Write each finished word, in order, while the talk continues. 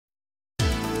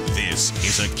This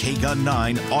is a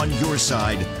KGUN9 On Your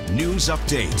Side news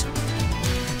update.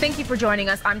 Thank you for joining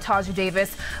us. I'm Taja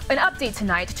Davis. An update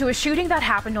tonight to a shooting that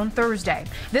happened on Thursday.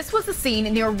 This was the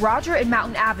scene near Roger and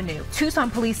Mountain Avenue.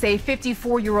 Tucson police say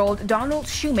 54-year-old Donald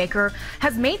Shoemaker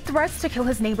has made threats to kill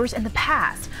his neighbors in the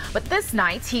past. But this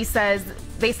night,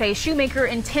 they say Shoemaker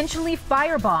intentionally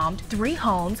firebombed 3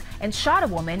 homes and shot a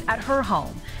woman at her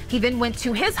home. He then went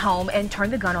to his home and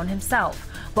turned the gun on himself.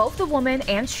 Both the woman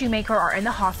and Shoemaker are in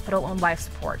the hospital on life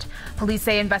support. Police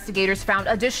say investigators found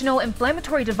additional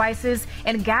inflammatory devices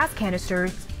and gas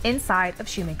canisters inside of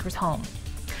Shoemaker's home.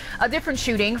 A different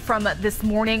shooting from this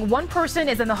morning. One person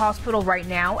is in the hospital right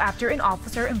now after an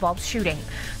officer-involved shooting.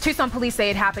 Tucson police say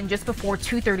it happened just before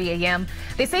 2:30 a.m.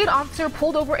 They say an officer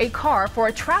pulled over a car for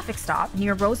a traffic stop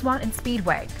near Rosemont and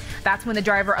Speedway. That's when the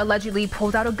driver allegedly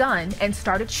pulled out a gun and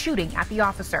started shooting at the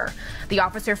officer. The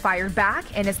officer fired back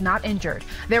and is not injured.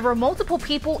 There were multiple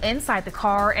people inside the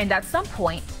car, and at some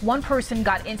point, one person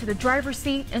got into the driver's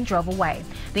seat and drove away.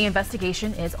 The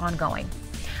investigation is ongoing.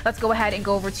 Let's go ahead and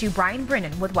go over to Brian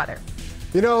Brennan with weather.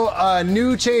 You know, a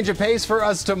new change of pace for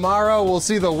us tomorrow. We'll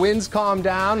see the winds calm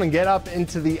down and get up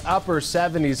into the upper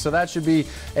 70s. So that should be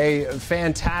a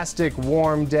fantastic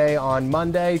warm day on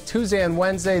Monday. Tuesday and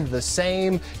Wednesday, the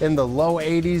same in the low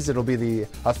 80s. It'll be the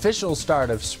official start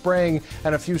of spring,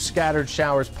 and a few scattered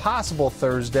showers possible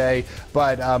Thursday.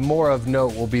 But more of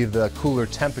note will be the cooler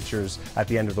temperatures at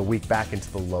the end of the week, back into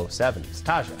the low 70s.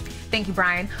 Taja. Thank you,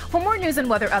 Brian. For more news and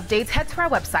weather updates, head to our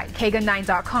website,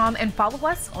 KGUN9.com, and follow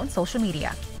us on social media.